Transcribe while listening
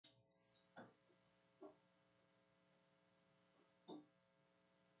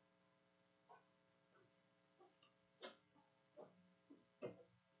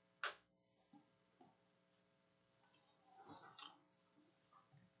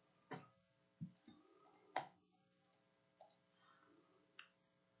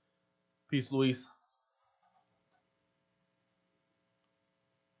Peace, Luis.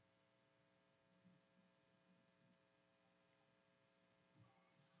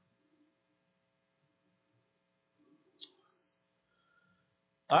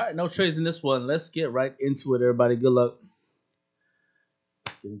 All right, no trades in this one. Let's get right into it, everybody. Good luck.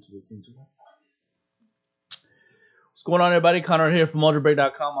 Let's get into it. What's going on, everybody? Connor here from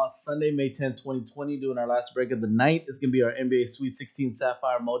Mojobreak.com on Sunday, May 10, 2020, doing our last break of the night. It's going to be our NBA Sweet 16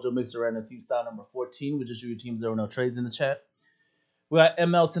 Sapphire Mojo Mixer Random Team Style number 14. We just drew your teams. There were no trades in the chat. We got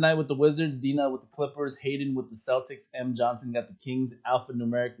ML tonight with the Wizards, Dina with the Clippers, Hayden with the Celtics, M. Johnson got the Kings, Alpha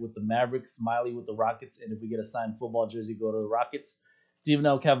Numeric with the Mavericks, Smiley with the Rockets, and if we get a signed football jersey, go to the Rockets. Stephen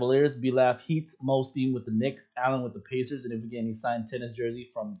L. Cavaliers, B-Laugh Heat, Mo Steen with the Knicks, Allen with the Pacers, and if we get any signed tennis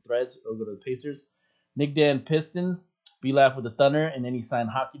jersey from Threads, we'll go to the Pacers. Nick Dan Pistons, B-Laugh with the Thunder, and any signed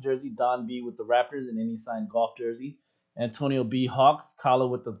hockey jersey. Don B with the Raptors, and any signed golf jersey. Antonio B. Hawks, Kala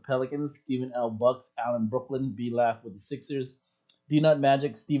with the Pelicans, Stephen L. Bucks, Allen Brooklyn, B-Laugh with the Sixers. D-Nut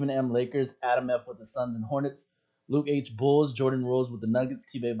Magic, Stephen M. Lakers, Adam F. with the Suns and Hornets, Luke H. Bulls, Jordan Rose with the Nuggets,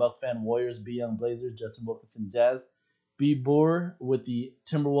 T-Bay Bucks fan Warriors, B. Young Blazers, Justin Wilkinson Jazz, B. Boer with the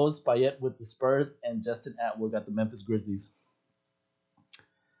Timberwolves, Payet with the Spurs, and Justin Atwood got the Memphis Grizzlies.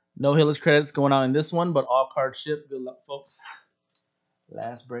 No Hillis credits going out in this one, but all cards ship. Good luck, folks.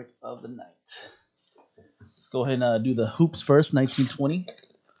 Last break of the night. Let's go ahead and do the hoops first, 1920.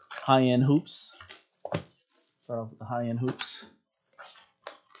 High-end hoops. Start off with the high-end hoops.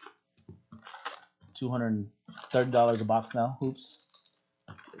 $230 a box now, hoops.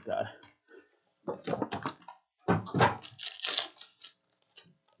 Good God.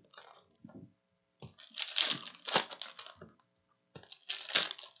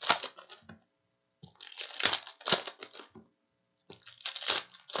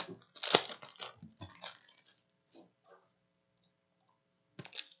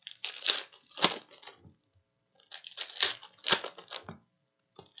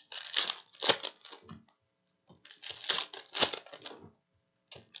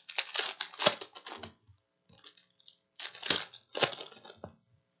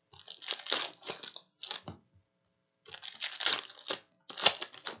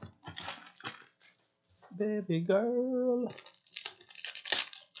 Baby girl.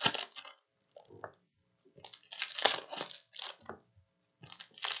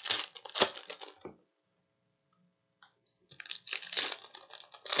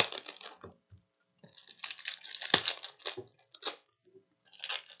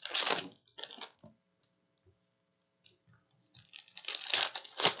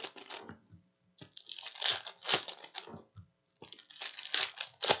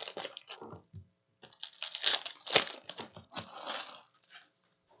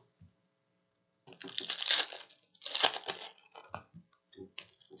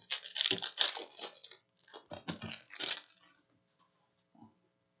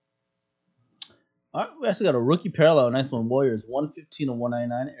 All right, we actually got a rookie parallel. Nice one, Warriors. 115 of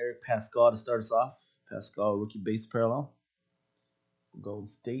 199. Eric Pascal to start us off. Pascal, rookie base parallel. Golden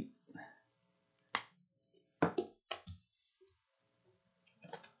State.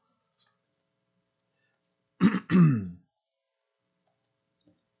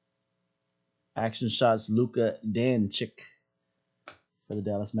 Action shots, Luka Doncic for the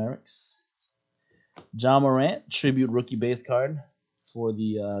Dallas Mavericks. John Morant, tribute rookie base card for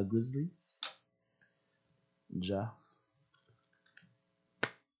the Grizzlies. Ja.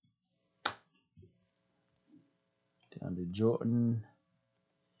 DeAndre Jordan.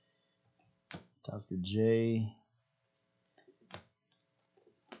 Dr. J.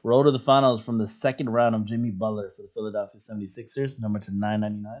 Road to the finals from the second round of Jimmy Butler for the Philadelphia 76ers, number to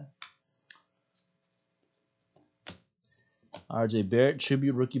 999. RJ Barrett,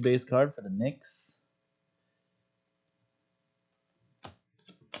 tribute rookie base card for the Knicks.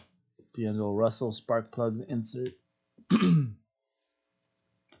 D'Angelo Russell, spark plugs insert.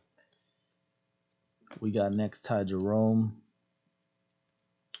 We got next Ty Jerome.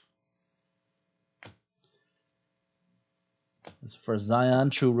 This is for Zion,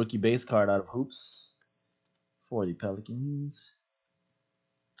 true rookie base card out of Hoops for the Pelicans.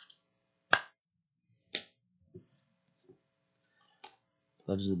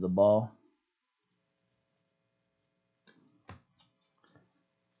 Legends of the Ball.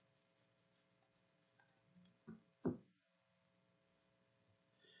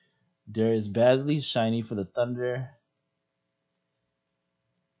 Darius Bazley, shiny for the Thunder.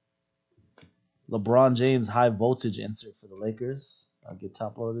 LeBron James, high voltage insert for the Lakers. I'll get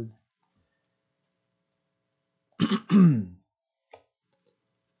top loaded.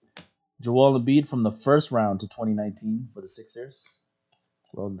 Joel Embiid from the first round to 2019 for the Sixers.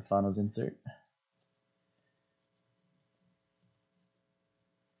 Load the finals insert.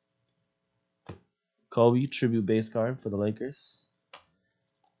 Kobe tribute base card for the Lakers.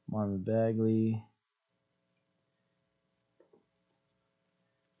 Marvin Bagley.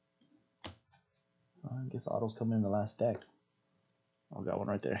 I guess autos coming in the last deck. Oh, got one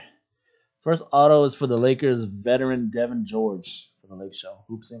right there. First auto is for the Lakers veteran Devin George for the Lake Show.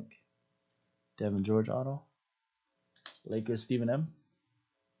 Hoops Inc. Devin George auto. Lakers Stephen M.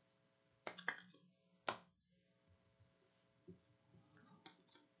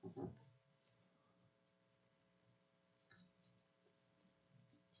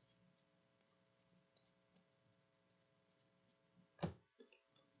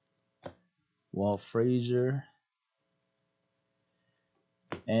 Walt Frazier.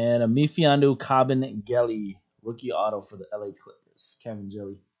 And a Mifiondu Kabengele rookie auto for the LA Clippers. Kevin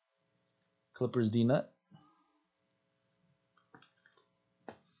Jelly. Clippers D-Nut.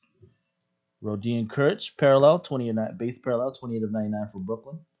 Rodion Courage, parallel, 20 of 9, base parallel, 28 of 99 for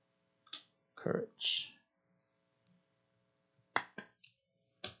Brooklyn. Courage.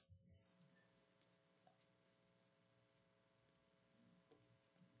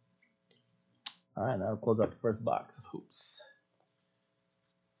 All right, that'll close out the first box of hoops.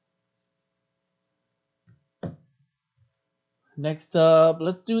 Next up,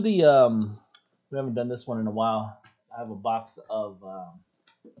 let's do the, we haven't done this one in a while. I have a box of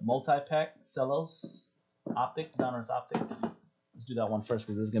multi-pack Celos Optic, Donruss Optic. Let's do that one first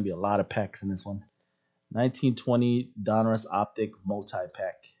because there's going to be a lot of packs in this one. 1920 Donruss Optic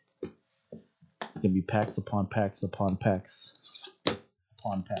multi-pack. It's going to be packs upon packs upon packs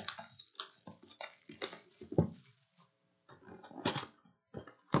upon packs.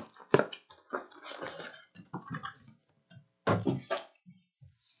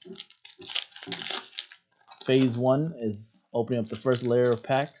 Phase 1 is opening up the first layer of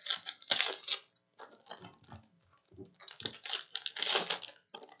packs.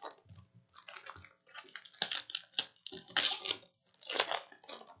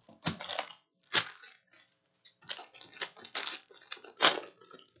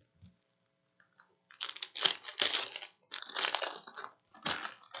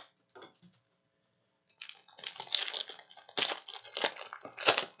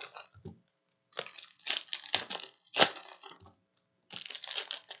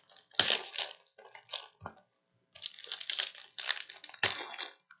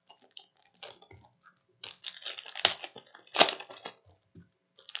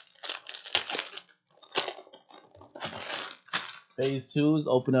 Phase 2 is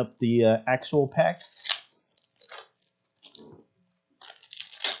open up the actual packs.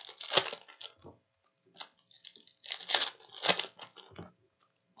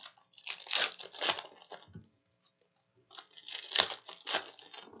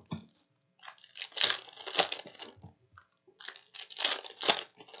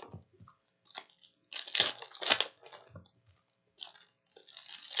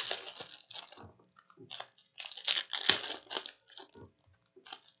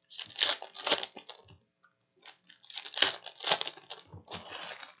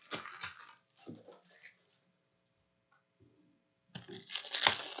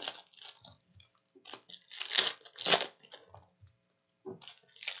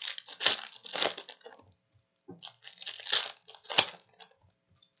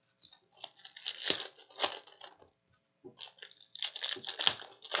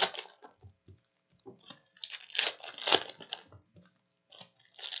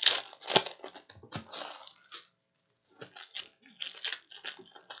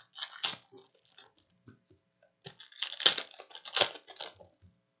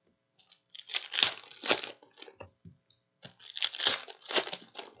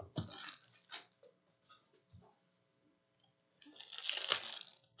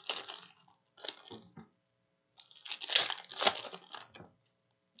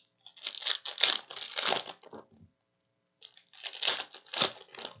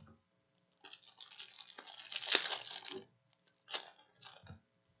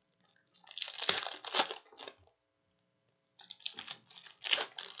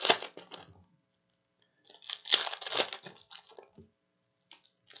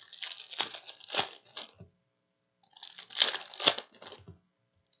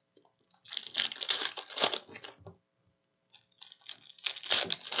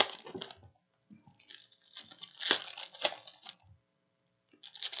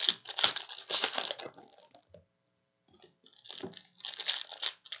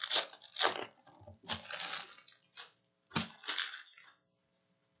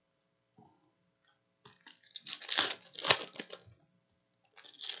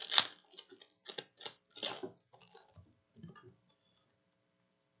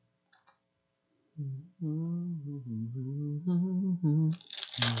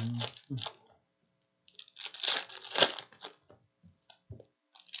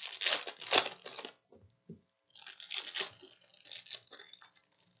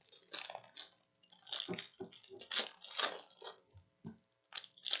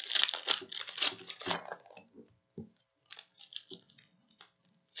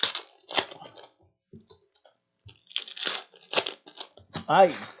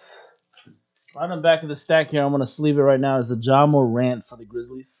 Alright. Running back of the stack here, I'm going to sleeve it right now. Is a Ja Morant for the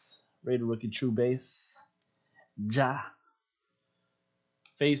Grizzlies. Rated rookie true base. Ja.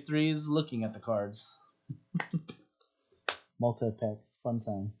 Phase 3 is looking at the cards. Multi-packs. Fun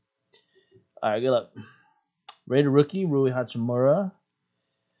time. Alright, good luck. Rated rookie, Rui Hachimura.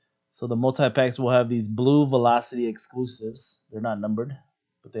 So the multi-packs will have these blue velocity exclusives. They're not numbered,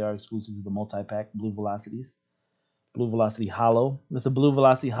 but they are exclusives of the multi-pack. Blue velocities. Blue velocity hollow. That's a blue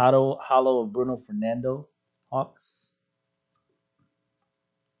velocity hollow of Bruno Fernando Hawks.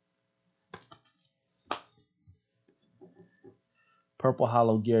 Purple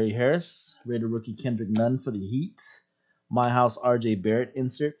hollow Gary Harris. Rated rookie Kendrick Nunn for the Heat. My House RJ Barrett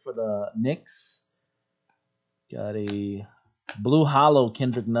insert for the Knicks. Got a blue hollow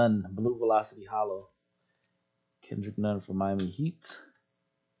Kendrick Nunn. Blue velocity hollow. Kendrick Nunn for Miami Heat.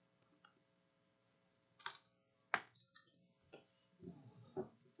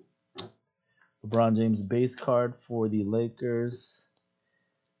 LeBron James base card for the Lakers.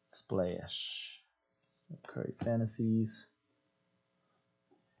 Splash. Curry Fantasies.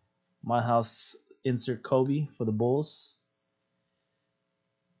 My House insert Kobe for the Bulls.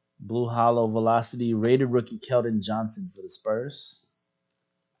 Blue hollow velocity rated rookie Keldon Johnson for the Spurs.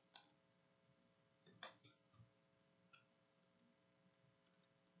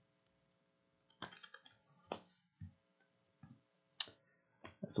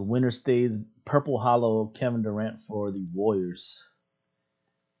 That's a winner stays purple hollow Kevin Durant for the Warriors.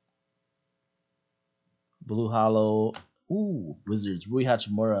 Blue hollow Wizards Rui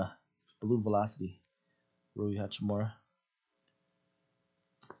Hachimura. Blue velocity Rui Hachimura.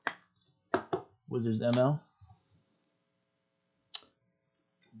 Wizards ML.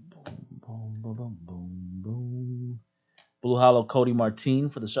 Boom, boom, boom, boom, boom. Blue hollow Cody Martin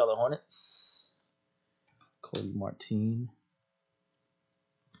for the Charlotte Hornets. Cody Martin.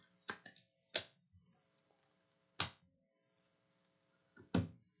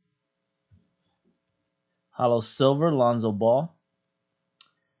 Hollow silver Lonzo Ball.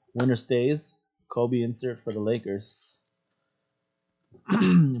 Winner stays Kobe insert for the Lakers.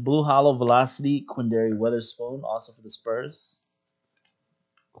 Blue hollow velocity Quindary Weatherspoon also for the Spurs.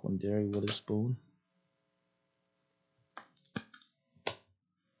 Quindary Weatherspoon.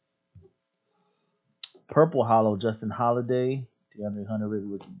 Purple hollow Justin Holiday, DeAndre Hunter rated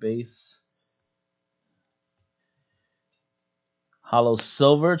rookie base. Hollow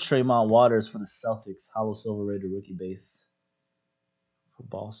silver Tremont Waters for the Celtics. Hollow silver rated rookie base for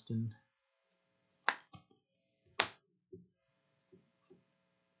Boston.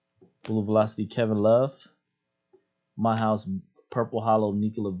 Blue velocity Kevin Love. My House purple hollow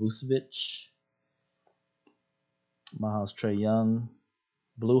Nikola Vucevic. My House Trae Young.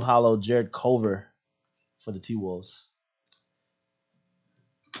 Blue hollow Jared Culver for the T-Wolves.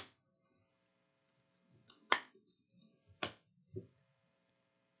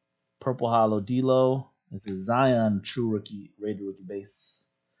 Purple hollow D'Lo. It's a Zion true rookie rated rookie base.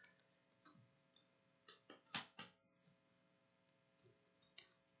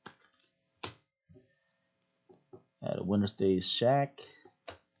 At a winner stays Shaq.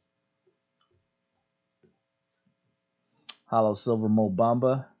 Hollow silver Mo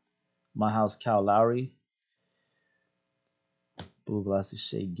Bamba. My House Kyle Lowry. Blue velocity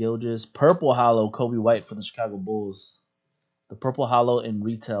Shea Gilgeous. Purple hollow Kobe White for the Chicago Bulls. The purple hollow and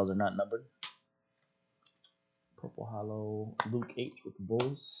retails are not numbered. Purple hollow Luke H with the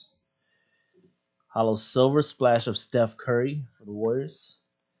Bulls. Hollow silver splash of Steph Curry for the Warriors.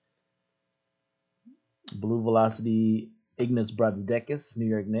 Blue velocity Ignas Brazdeikis, New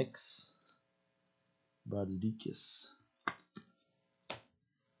York Knicks. Brazdeikis.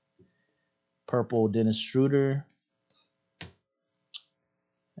 Purple Dennis Schroeder.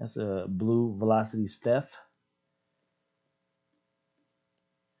 That's a blue velocity Steph.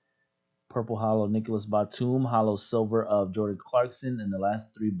 Purple hollow Nicholas Batum. Hollow silver of Jordan Clarkson. And the last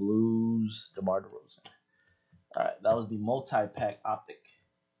three blues, DeMar DeRozan. All right, that was the multi-pack optic.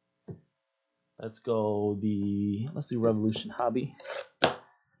 Let's do Revolution Hobby.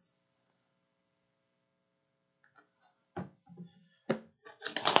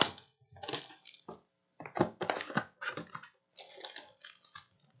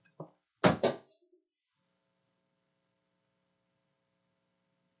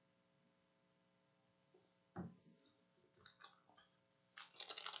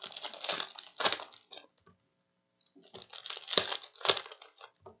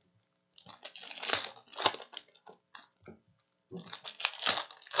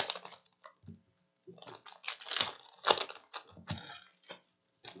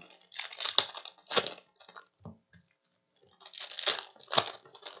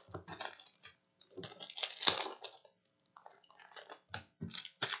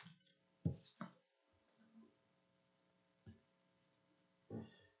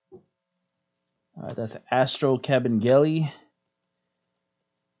 That's Astro Cabangeli.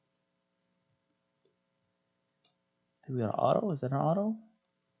 We got an auto. Is that an auto?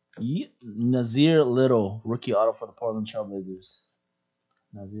 Yeah. Nazir Little, rookie auto for the Portland Trailblazers.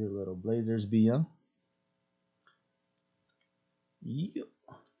 Nazir Little, Blazers be young. Yeah.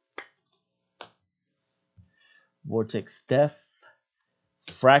 Vortex Steph.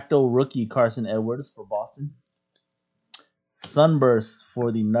 Fractal rookie Carson Edwards for Boston. Sunburst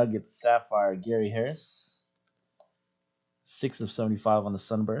for the Nuggets, Sapphire Gary Harris. 6 of 75 on the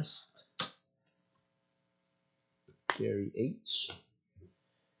Sunburst. Gary H.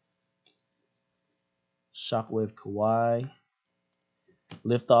 Shockwave Kawhi.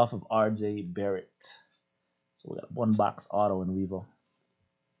 Liftoff of RJ Barrett. So we got one box auto in Revo.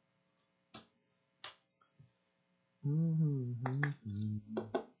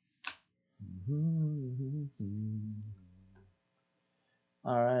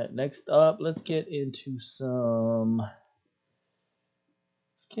 All right, next up, let's get into some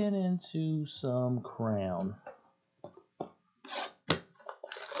Crown.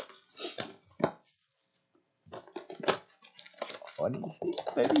 Oh, I need to see it,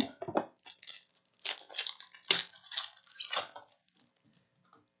 baby.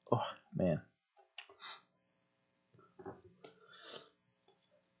 Oh, man.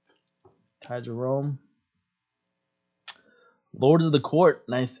 Ty Jerome. Lords of the Court.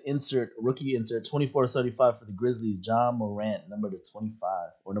 Nice insert. Rookie insert. 24/75 for the Grizzlies. John Morant. Number to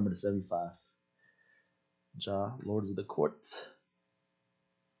 25. Or number to 75. Ja. Lords of the Court.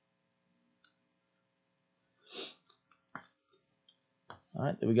 All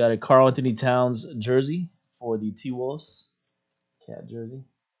right. Then we got a Karl Anthony Towns jersey for the T-Wolves. Cat jersey.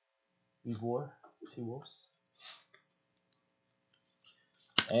 We've wore. T-Wolves.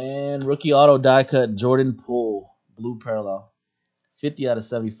 And rookie auto die cut. Jordan Poole. Blue parallel. 50 out of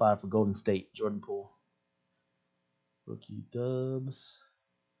 75 for Golden State. Jordan Poole. Rookie dubs.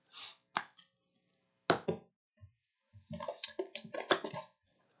 All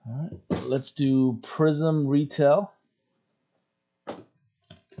right. Let's do Prism Retail.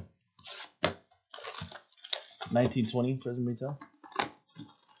 1920 Prism Retail.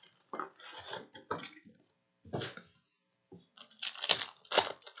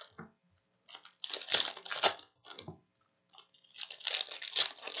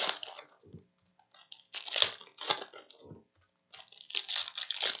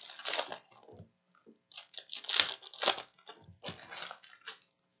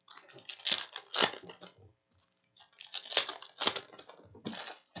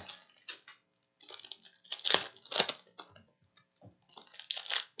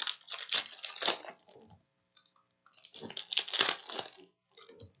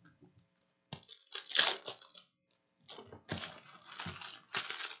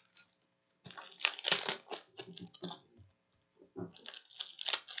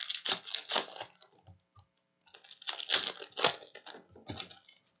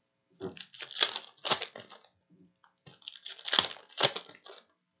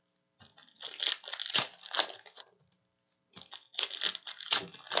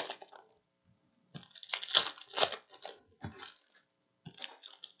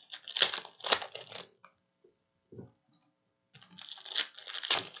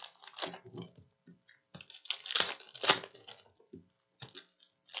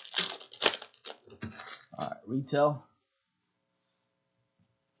 Retail.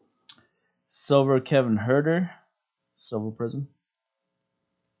 Silver Kevin Herter. Silver Prism.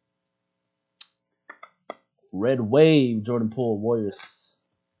 Red Wave Jordan Poole Warriors.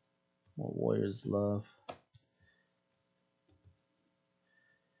 More Warriors love.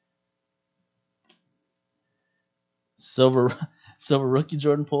 Silver rookie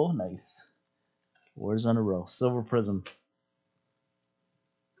Jordan Poole. Nice. Warriors on a row. Silver Prism.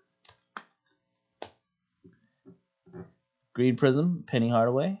 Green Prism, Penny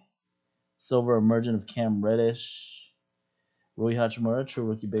Hardaway. Silver Emergent of Cam Reddish. Rui Hachimura, true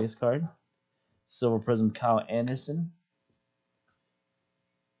rookie base card. Silver Prism, Kyle Anderson.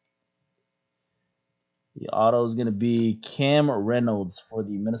 The auto is going to be Cam Reynolds for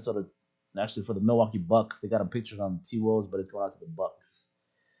the for the Milwaukee Bucks. They got him pictured on the T-Wolves, but it's going out to the Bucks.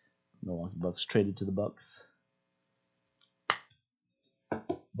 Milwaukee Bucks traded to the Bucks.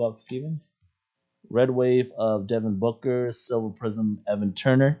 Bucks, Steven. Red Wave of Devin Booker. Silver Prism, Evan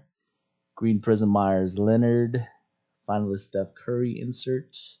Turner. Green Prism, Myers Leonard. Finalist Steph Curry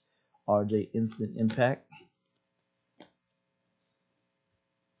insert. RJ Instant Impact.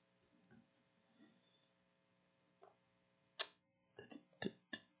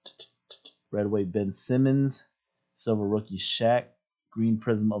 Red Wave Ben Simmons. Silver Rookie Shaq. Green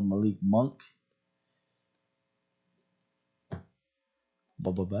Prism of Malik Monk.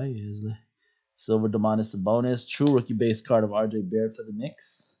 Bye-bye, Silver Demonis Sabonis. True rookie base card of RJ Barrett for the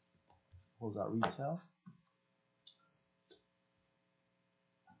Knicks. Let's close out retail.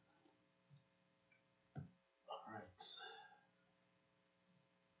 All right.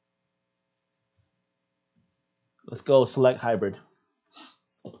 Let's go select hybrid.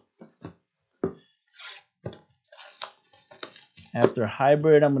 After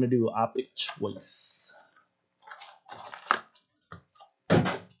hybrid, I'm going to do optic choice.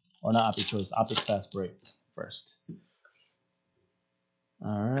 Or not optic choice, optic fast break first.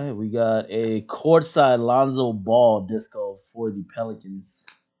 All right, we got a courtside Lonzo Ball disco for the Pelicans.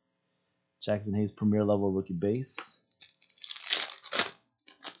 Jackson Hayes Premier Level rookie base.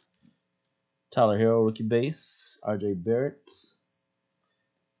 Tyler Hero rookie base. RJ Barrett.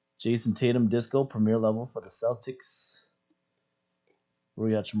 Jason Tatum disco Premier Level for the Celtics.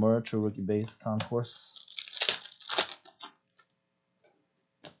 Rui Hachimura true rookie base concourse.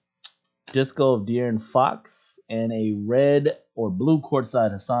 Disco of De'Aaron Fox and a red or blue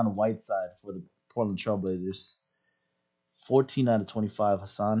courtside Hassan Whiteside for the Portland Trailblazers. 14 out of 25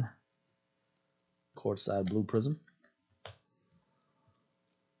 Hassan. Courtside blue prism.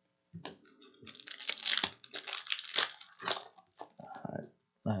 Alright,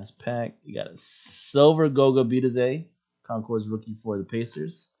 last pack. You got a silver Goga Bitadze, Concourse rookie for the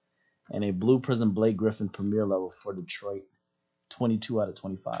Pacers. And a blue prism Blake Griffin Premier Level for Detroit. 22 out of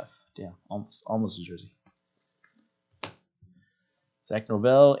 25. Damn, almost a jersey. Zach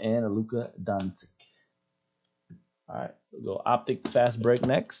Norvell and a Luka Doncic. All right, we'll go optic fast break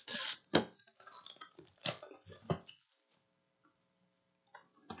next.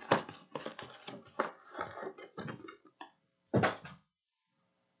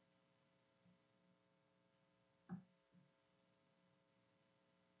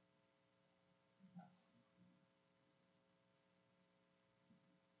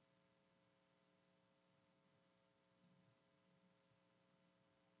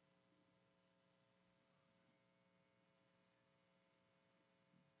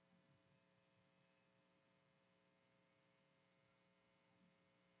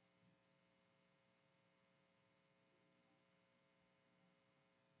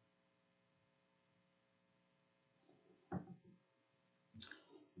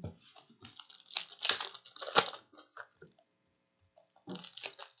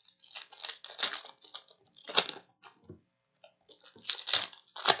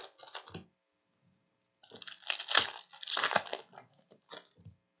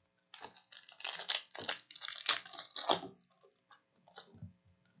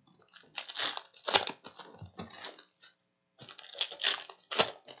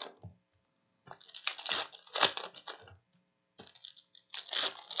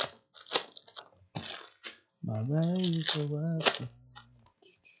 My rays are up.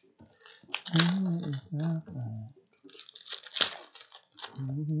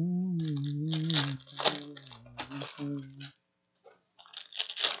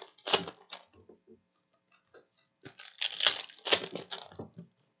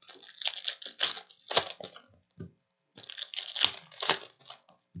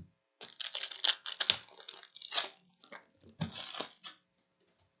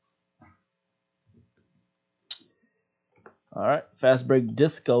 All right, fast break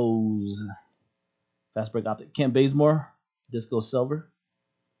discos. Fast break optic. Kent Bazemore, disco silver.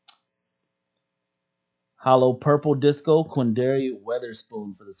 Hollow purple disco, Quindary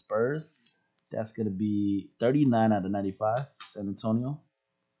Weatherspoon for the Spurs. That's going to be 39 out of 95, San Antonio.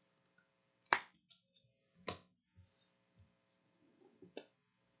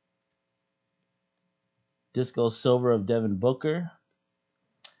 Disco silver of Devin Booker.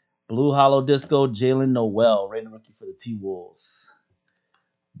 Blue hollow disco, Jalen Noel, rated rookie for the T-Wolves.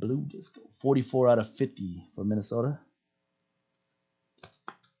 Blue disco, 44 out of 50 for Minnesota.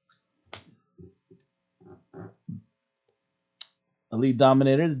 Elite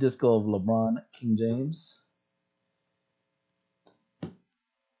Dominators, disco of LeBron King James.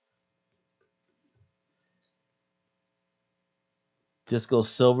 Disco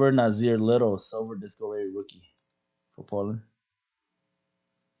silver, Nazir Little, silver disco rated rookie for Portland.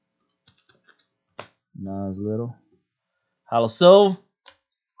 Nas Little. Hollow Silv.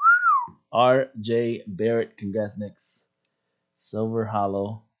 RJ Barrett. Congrats, Knicks. Silver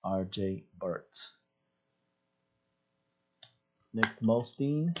Hollow RJ Barrett. Knicks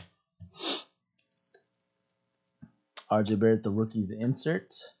Molstein. RJ Barrett, the rookie's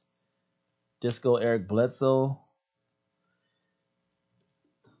insert. Disco Eric Bledsoe.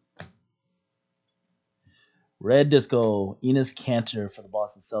 Red Disco Enes Kanter for the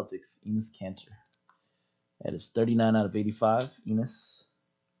Boston Celtics. Enes Kanter. That is 39 out of 85. Enes.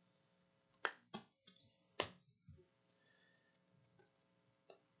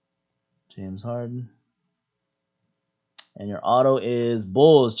 James Harden. And your auto is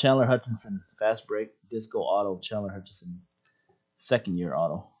Bulls, Chandler Hutchinson. Fast break, disco auto, Chandler Hutchinson. Second year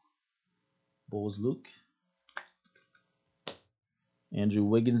auto. Bulls, Luke. Andrew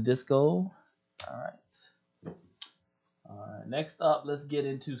Wiggins, disco. All right. Next up, let's get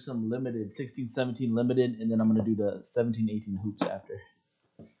into some limited. 16-17 limited, and then I'm going to do the 17-18 hoops after.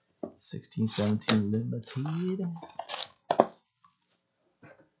 16-17 limited.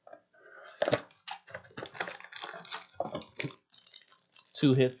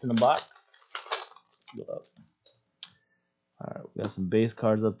 Two hits in the box. Go up. All right, we got some base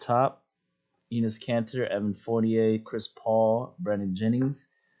cards up top. Enes Kanter, Evan Fournier, Chris Paul, Brandon Jennings.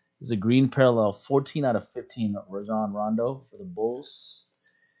 There's a green parallel, 14 out of 15, Rajon Rondo for the Bulls.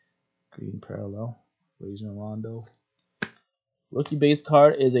 Green parallel, Rajon Rondo. Rookie base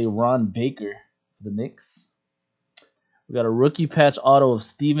card is a Ron Baker for the Knicks. We got a rookie patch auto of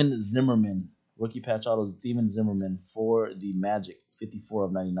Steven Zimmerman. Rookie patch auto of Steven Zimmerman for the Magic, 54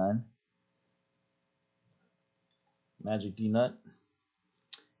 of 99. Magic D-Nut.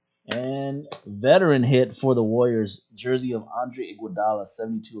 And veteran hit for the Warriors, jersey of Andre Iguodala,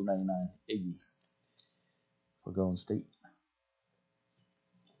 72 of 99. Iggy for Golden State.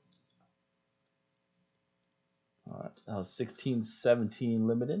 All right, that was 16-17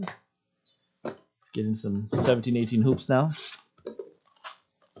 limited. Let's get in some 17-18 hoops now.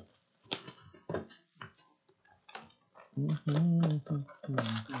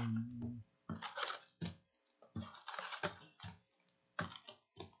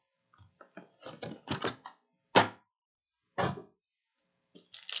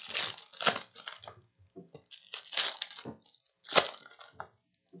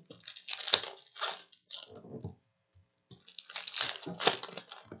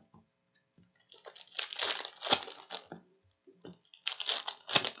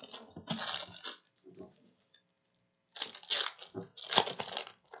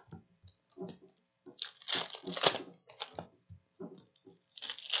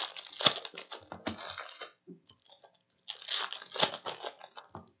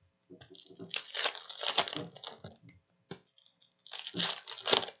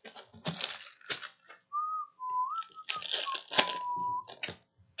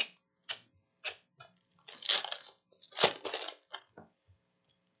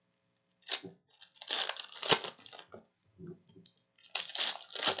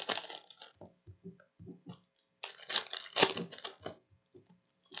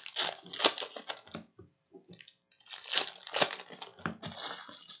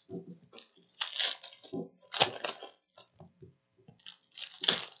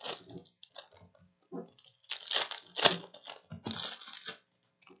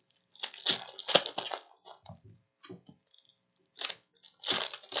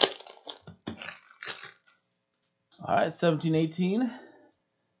 All right, 17-18.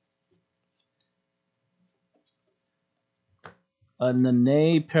 A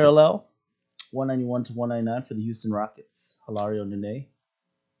Nene parallel, 191 to 199 for the Houston Rockets. Hilario Nene.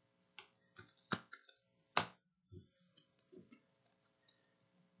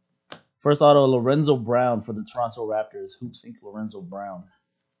 First auto, Lorenzo Brown for the Toronto Raptors. Hoop Sync Lorenzo Brown.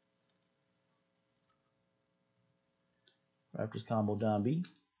 Raptors combo down B.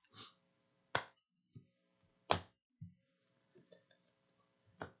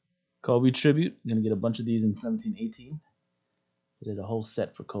 Kobe tribute. I'm going to get a bunch of these in 17-18. I did a whole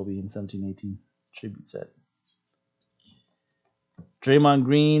set for Kobe in 17-18. Tribute set. Draymond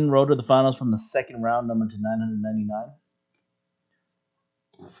Green, road to the finals from the second round, number to 999.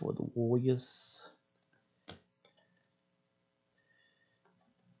 For the Warriors.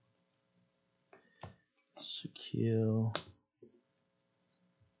 Shaquille.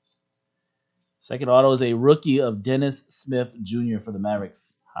 Second auto is a rookie of Dennis Smith Jr. for the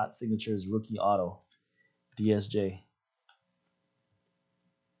Mavericks. Hot Signatures rookie auto. DSJ.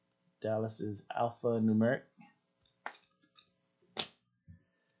 Dallas is alpha numeric.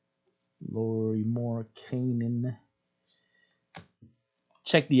 Laurie Moore Kanan.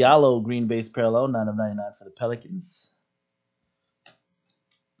 Check the Diallo green base parallel, 9 of 99 for the Pelicans.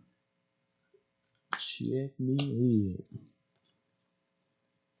 Check me out.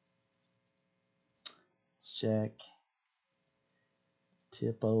 Check.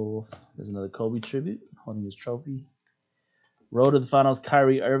 Tip off. There's another Kobe tribute holding his trophy. Road to the finals,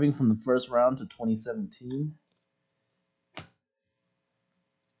 Kyrie Irving from the first round to 2017.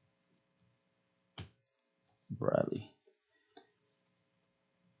 Bradley.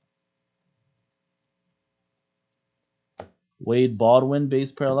 Wade Baldwin,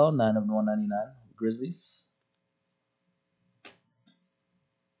 base parallel, 9 of 199. Grizzlies.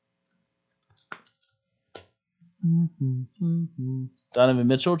 Donovan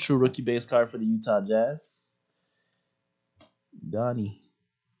Mitchell, true rookie base card for the Utah Jazz. Donnie.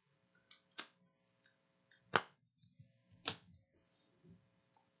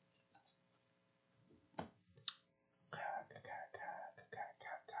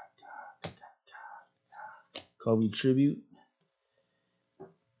 Kobe tribute.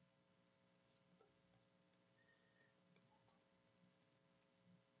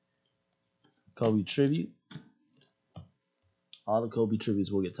 Kobe tribute. All the Kobe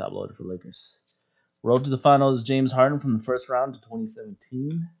tributes will get top loaded for Lakers. Road to the finals, James Harden from the first round to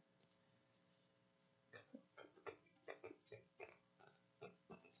 2017.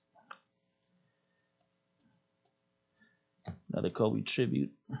 Another Kobe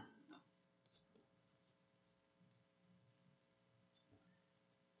tribute.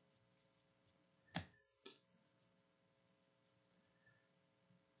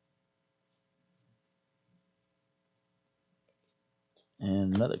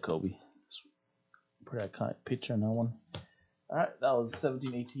 And another Kobe. Pretty iconic picture on that one. All right, that was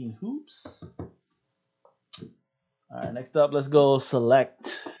 17-18 hoops. All right, next up, let's go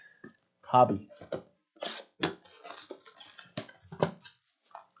select hobby.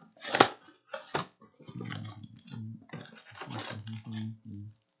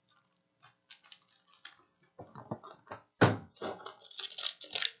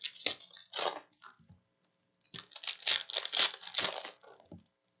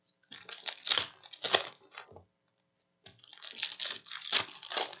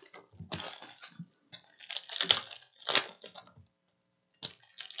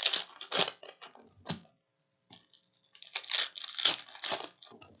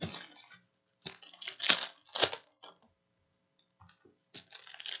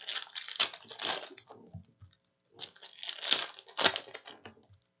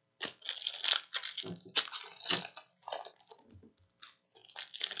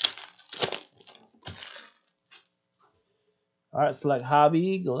 All right, select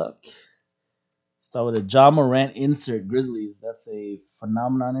hobby. Good luck. Start with a Ja Morant insert. Grizzlies. That's a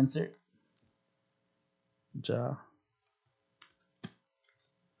phenomenon insert. Ja.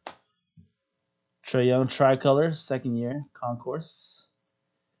 Trae Young tricolor, second year concourse.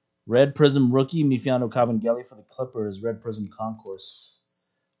 Red Prism rookie Mifiano Kabengele for the Clippers. Red Prism concourse.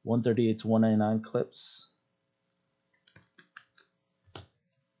 138 to 199 clips.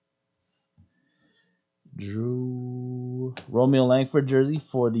 Drew Romeo Langford jersey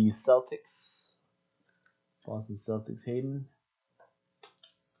for the Celtics. Boston Celtics Hayden.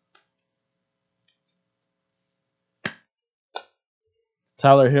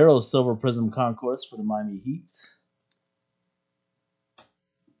 Tyler Hero Silver Prism Concourse for the Miami Heat.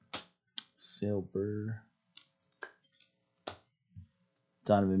 Silver.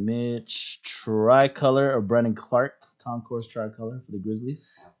 Donovan Mitch. Tricolor of Brendan Clark. Concourse tricolor for the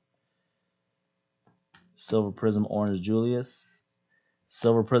Grizzlies. Silver Prism Orange Julius.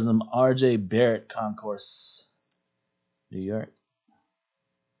 Silver Prism RJ Barrett Concourse. New York.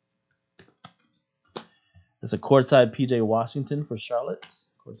 It's a courtside PJ Washington for Charlotte.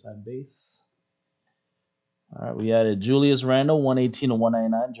 Courtside base. All right, we added Julius Randle, 118 to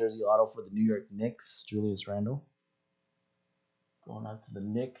 199 jersey auto for the New York Knicks. Julius Randle. Going out to the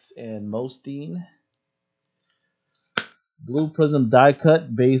Knicks and Mosteen. Blue Prism die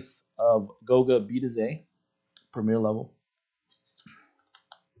cut base of Goga Bitadze. Premier level.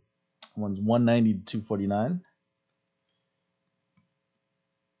 One's 190 to 249.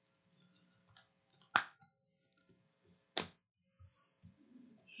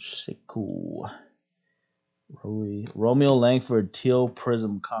 Cool. Romeo Langford Teal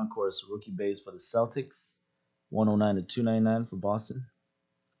Prism Concourse rookie base for the Celtics. 109 to 299 for Boston.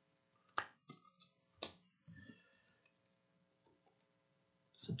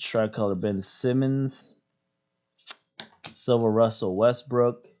 It's a tricolor Ben Simmons. Silver Russell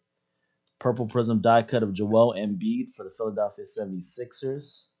Westbrook. Purple Prism die cut of Joel Embiid for the Philadelphia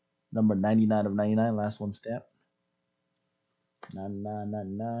 76ers. Number 99 of 99. Last one stamp.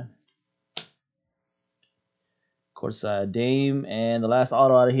 99. Courtside Dame. And the last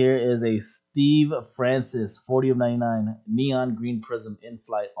auto out of here is a Steve Francis 40 of 99 neon green prism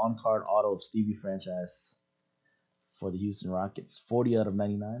in-flight on-card auto of Stevie franchise for the Houston Rockets. 40 out of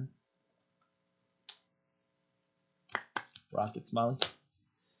 99. Rocket smiley.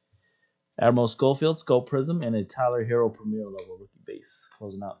 Admiral Schofield, Skull Prism, and a Tyler Hero Premier level rookie base.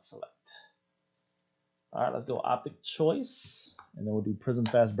 Closing out select. All right, let's go Optic Choice, and then we'll do Prism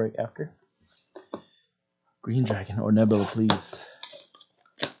Fast Break after. Green Dragon or Nebula, please.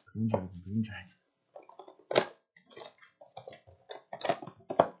 Green Dragon, Green Dragon.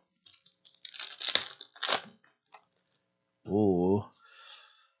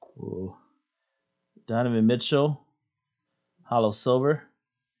 Donovan Mitchell, Hollow Silver.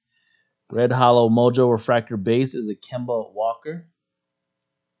 Red Hollow Mojo Refractor Base is a Kemba Walker.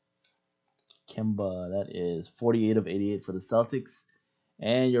 Kemba, that is 48 of 88 for the Celtics.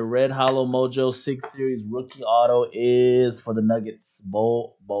 And your Red Hollow Mojo 6 Series Rookie Auto is for the Nuggets.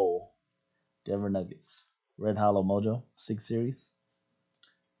 Bowl. Denver Nuggets. Red Hollow Mojo 6 Series.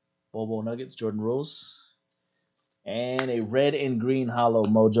 Bowl Nuggets, Jordan Rose. And a red and green Hollow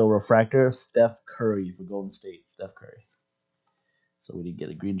Mojo Refractor, Steph Curry for Golden State. Steph Curry. So we didn't get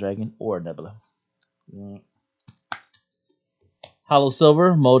a Green Dragon or a Nebula. Hollow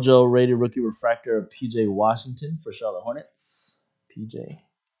Silver, Mojo Rated Rookie Refractor of PJ Washington for Charlotte Hornets. PJ.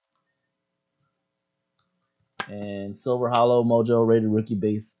 And Silver Hollow, Mojo Rated Rookie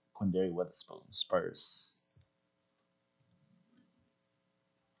Base, Quindary Weatherspoon, Spurs.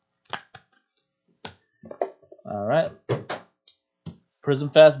 All right.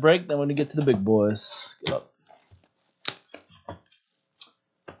 Prism Fast Break, then we're going to get to the big boys. Get up.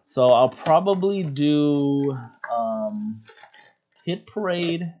 So I'll probably do Hit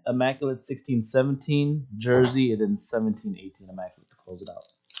Parade, Immaculate 16-17, Jersey, and then 17-18 Immaculate to close it out.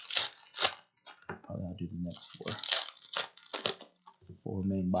 Probably I'll do the next four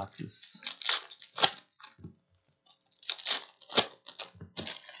main boxes.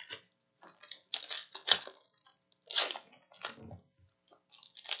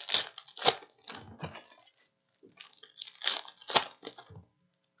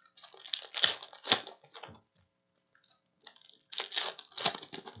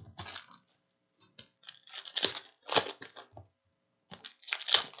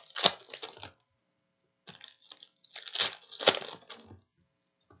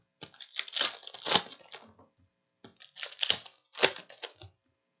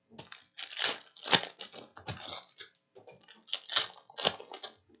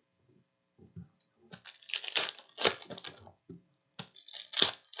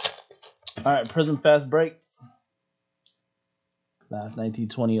 All right, Prism Fast Break. Last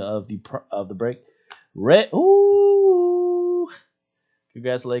 1920 of the break. Red. Ooh.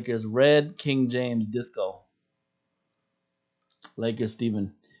 Congrats, Lakers. Red King James Disco. Lakers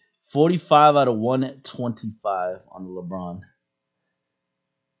Steven. 45 out of 125 on the LeBron.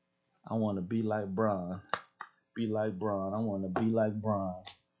 I want to be like Bron. Be like Bron. I want to be like Bron.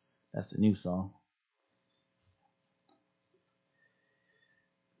 That's the new song.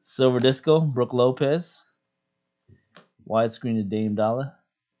 Silver Disco, Brooke Lopez. Widescreen of Dame Dollar.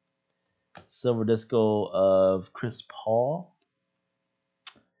 Silver Disco of Chris Paul.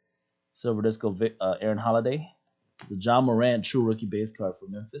 Silver Disco Aaron Holiday. The John Morant True Rookie Base card for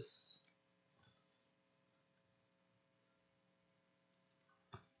Memphis.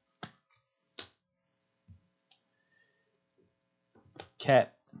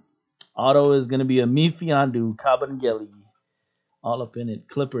 Cat. Auto is going to be a Mifiandu Kabengele. All up in it.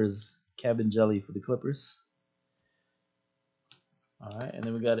 Clippers. Kabengele for the Clippers. All right. And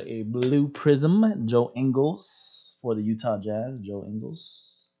then we got a blue prism. Joe Ingles for the Utah Jazz. Joe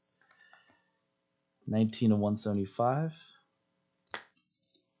Ingles. 19 of 175.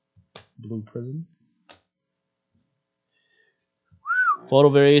 Blue prism. Photo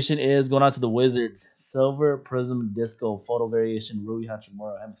variation is going out to the Wizards. Silver Prism Disco photo variation. Rui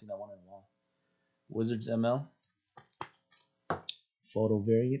Hachimura. I haven't seen that one in a while. Wizards ML. Photo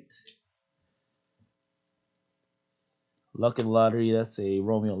variant. Luck of the Lottery. That's a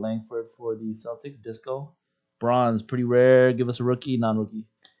Romeo Langford for the Celtics. Disco. Bronze. Pretty rare. Give us a rookie. Non-rookie.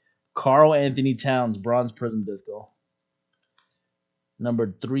 Karl Anthony Towns. Bronze Prism Disco.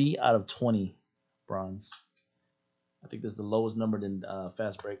 Numbered 3 out of 20. Bronze. I think this is the lowest numbered in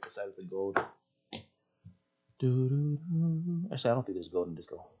Fast Break besides the gold. Actually, I don't think there's gold in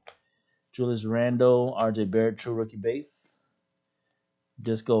Disco. Julius Randle, RJ Barrett, True Rookie Base.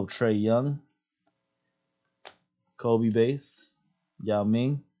 Disco of Trae Young. Kobe Base. Yao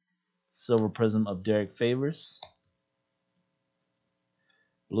Ming. Silver Prism of Derek Favors.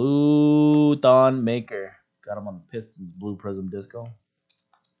 Blue Thon Maker. Got him on the Pistons. Blue Prism Disco.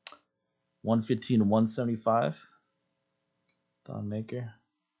 115 to 175. Thon Maker.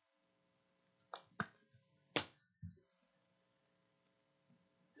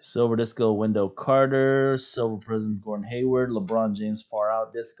 Silver Disco Wendell Carter. Silver Prism Gordon Hayward. LeBron James Far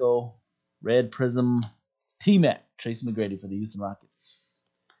Out Disco. Red Prism T-Mac. Tracy McGrady for the Houston Rockets.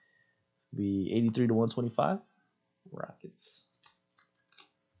 It'll be 83 to 125. Rockets.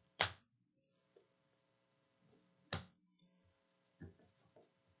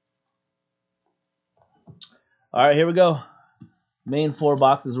 All right, here we go. Main 4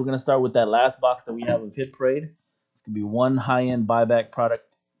 boxes. We're going to start with that last box that we have of Hit Parade. It's going to be one high-end buyback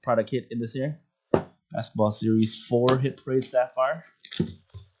product hit in this here. Basketball Series 4 Hit Parade Sapphire. Good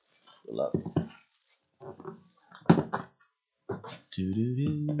luck.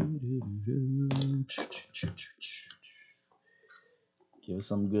 Give us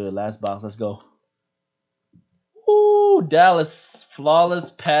some good. Last box. Let's go. Ooh, Dallas.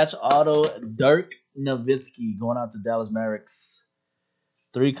 Flawless patch auto. Dirk Nowitzki going out to Dallas Mavericks.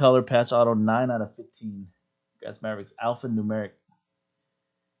 3-color patch auto. 9 out of 15. That's Mavericks. Alphanumeric.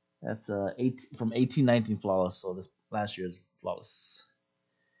 That's from 1819 flawless. So this last year's flawless.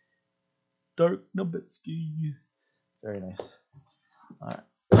 Dirk Nowitzki. Very nice. All right.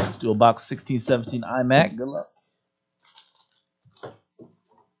 Let's do a box 16-17 iMac. Good luck.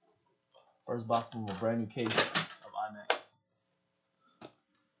 First box from a brand new case of iMac.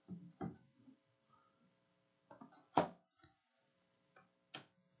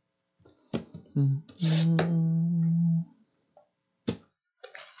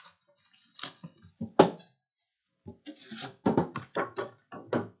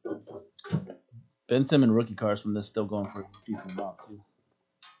 Ben Simmons rookie cards from this still going for a decent amount too.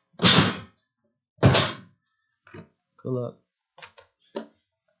 Good luck.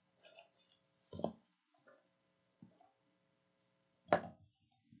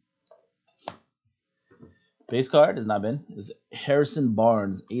 Base card has not been. Is Harrison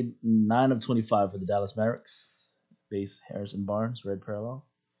Barnes, 9 of 25 for the Dallas Mavericks. Base Harrison Barnes, red parallel.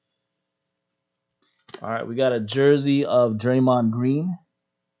 All right, we got a jersey of Draymond Green,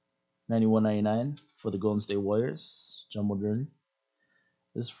 91.99 for the Golden State Warriors, jumbo jersey.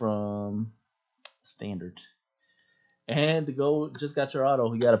 This is from Standard. And to go, just got your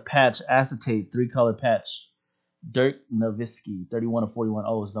auto. We got a patch, acetate, 3-color patch. Dirk Nowitzki, 31 of 41.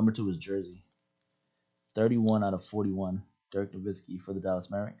 Oh, his number 2 is jersey. 31 out of 41. Dirk Nowitzki for the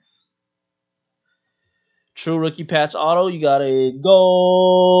Dallas Mavericks. True rookie patch auto. You got a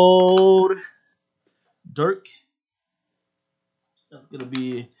gold Dirk. That's going to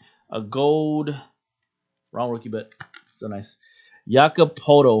be a gold. Wrong rookie, but so nice. Jakob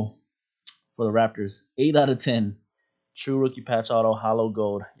Poto for the Raptors. 8 out of 10. True rookie patch auto. Hollow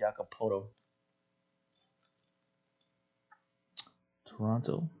gold. Jakob Poto.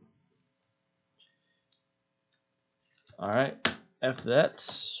 Toronto. All right. After that,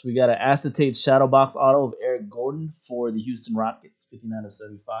 we got an acetate shadow box auto of Eric Gordon for the Houston Rockets. 59 of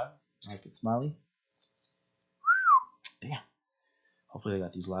 75. Rocket Smiley. Damn. Hopefully they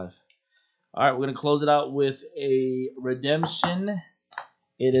got these live. All right, we're going to close it out with a redemption.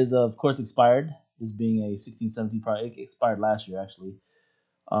 It is, of course, expired. This being a 16-17 product. It expired last year, actually.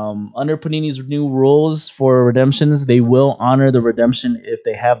 Under Panini's new rules for redemptions, they will honor the redemption if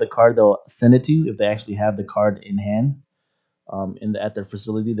they have the card. They'll send it to you if they actually have the card in hand. At their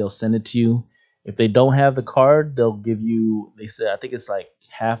facility, they'll send it to you. If they don't have the card, they'll give you. They said I think it's like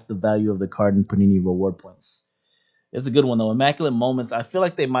half the value of the card in Panini reward points. It's a good one though. Immaculate Moments. I feel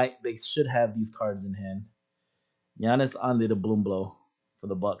like they should have these cards in hand. Giannis Ande the Bloom Blow for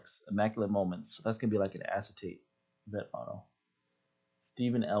the Bucks. Immaculate Moments. So that's gonna be like an acetate vet auto.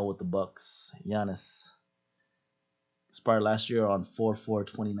 Stephen L with the Bucks. Giannis. Expired last year on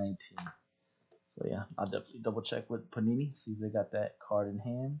 4/4/2019. So yeah, I'll definitely double check with Panini, see if they got that card in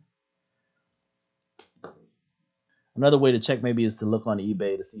hand. Another way to check maybe is to look on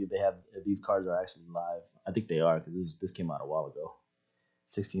eBay to see if these cards are actually live. I think they are because this came out a while ago.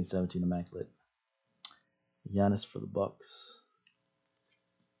 16-17 Immaculate. Giannis for the Bucks.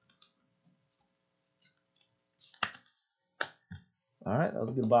 All right, that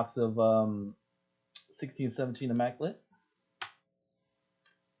was a good box of 16-17 Immaculate.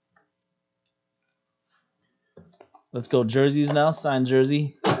 Let's go jerseys now, signed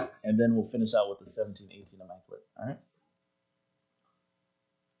jersey, and then we'll finish out with the 17-18 Immaculate. All right.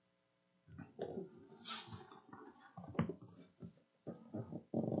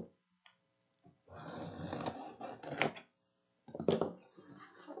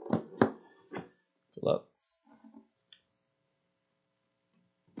 Good luck.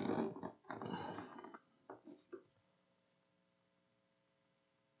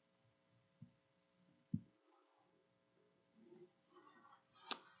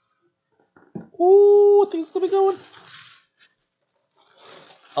 Ooh, I think it's gonna be going.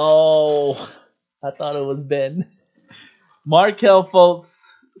 Oh, I thought it was Ben. Markelle Fultz.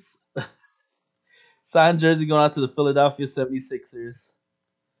 Signed jersey going out to the Philadelphia 76ers.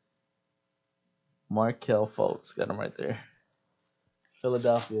 Markelle Fultz. Got him right there.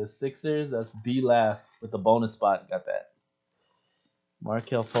 Philadelphia Sixers. That's B Laugh with the bonus spot. Got that.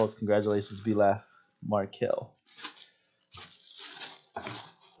 Markelle Fultz. Congratulations, B Laugh. Markelle.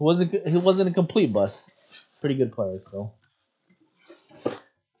 He wasn't a complete bust. Pretty good player, so.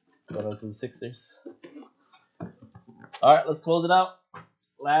 Shout out to the Sixers. All right, let's close it out.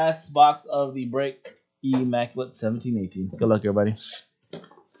 Last box of the break. Immaculate 17-18. Good luck, everybody.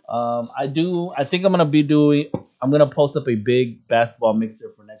 I think I'm gonna post up a big basketball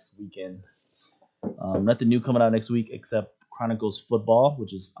mixer for next weekend. Nothing new coming out next week except Chronicles football,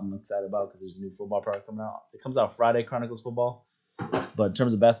 which is I'm excited about because there's a new football product coming out. It comes out Friday, Chronicles football. But in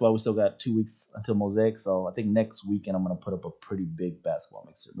terms of basketball, we still got 2 weeks until Mosaic. So I think next weekend I'm gonna put up a pretty big basketball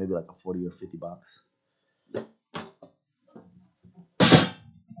mixer, maybe like a 40 or 50 box.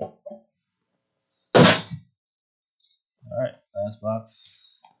 All right, last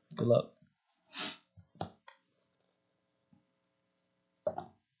box. Good luck.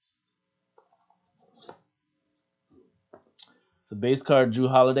 So base card, Drew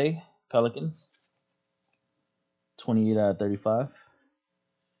Holiday, Pelicans. 28 out of 35.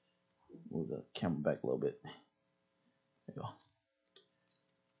 Move the camera back a little bit. There you go.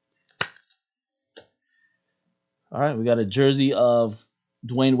 All right, we got a jersey of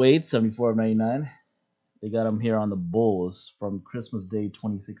Dwayne Wade, 74 of 99. They got him here on the Bulls from Christmas Day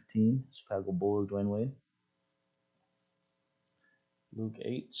 2016. Chicago Bulls, Dwayne Wade. Luke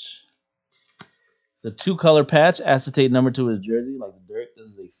H. It's a 2-color patch. Acetate number to his jersey, like the Dirk. This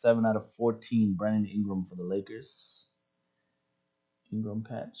is a 7 out of 14. Brandon Ingram for the Lakers. Ingram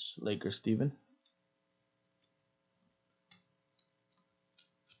patch. Lakers, Steven.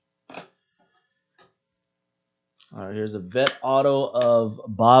 All right, here's a vet auto of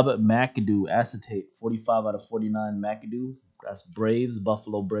Bob McAdoo. Acetate. 45 out of 49 McAdoo. That's Braves.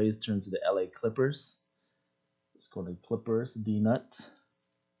 Buffalo Braves turns to the LA Clippers. Let's go to Clippers. D-Nut.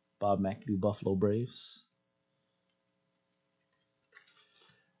 Bob McAdoo, Buffalo Braves.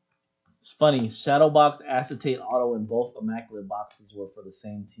 It's funny. Shadowbox acetate auto in both immaculate boxes were for the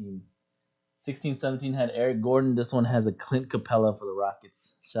same team. 16-17 had Eric Gordon. This one has a Clint Capella for the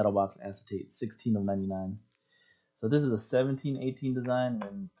Rockets. Shadowbox acetate, 16 of 99. So this is a 17-18 design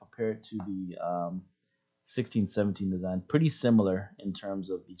and compare it to the 16-17 design. Pretty similar in terms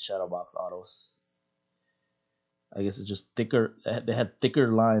of the Shadowbox autos. I guess it's just thicker. They had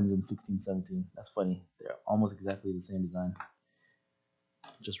thicker lines in 16-17. That's funny. They're almost exactly the same design.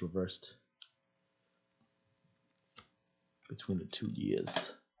 Just reversed between the 2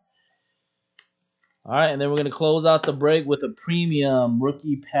 years. All right, and then we're going to close out the break with a premium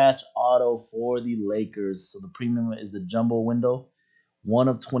rookie patch auto for the Lakers. So the premium is the jumbo window. 1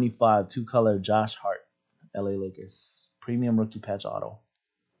 of 25, 2-color Josh Hart, LA Lakers. Premium rookie patch auto.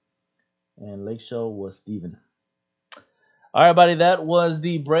 And Lake Show was Steven. All right, buddy, that was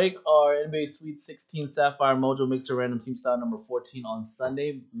the break. Our NBA Sweet 16 Sapphire Mojo Mixer Random Team Style number 14 on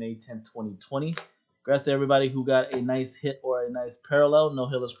Sunday, May 10, 2020. Congrats to everybody who got a nice hit or a nice parallel. No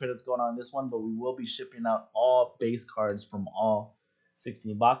Hillis credits going on in this one, but we will be shipping out all base cards from all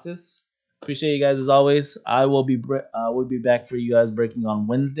 16 boxes. Appreciate you guys as always. I will be back for you guys breaking on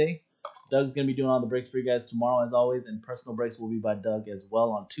Wednesday. Doug's going to be doing all the breaks for you guys tomorrow as always, and personal breaks will be by Doug as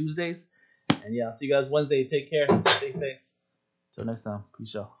well on Tuesdays. And yeah, I'll see you guys Wednesday. Take care. Stay safe. Till next time.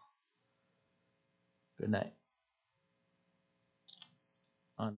 Peace out. Good night.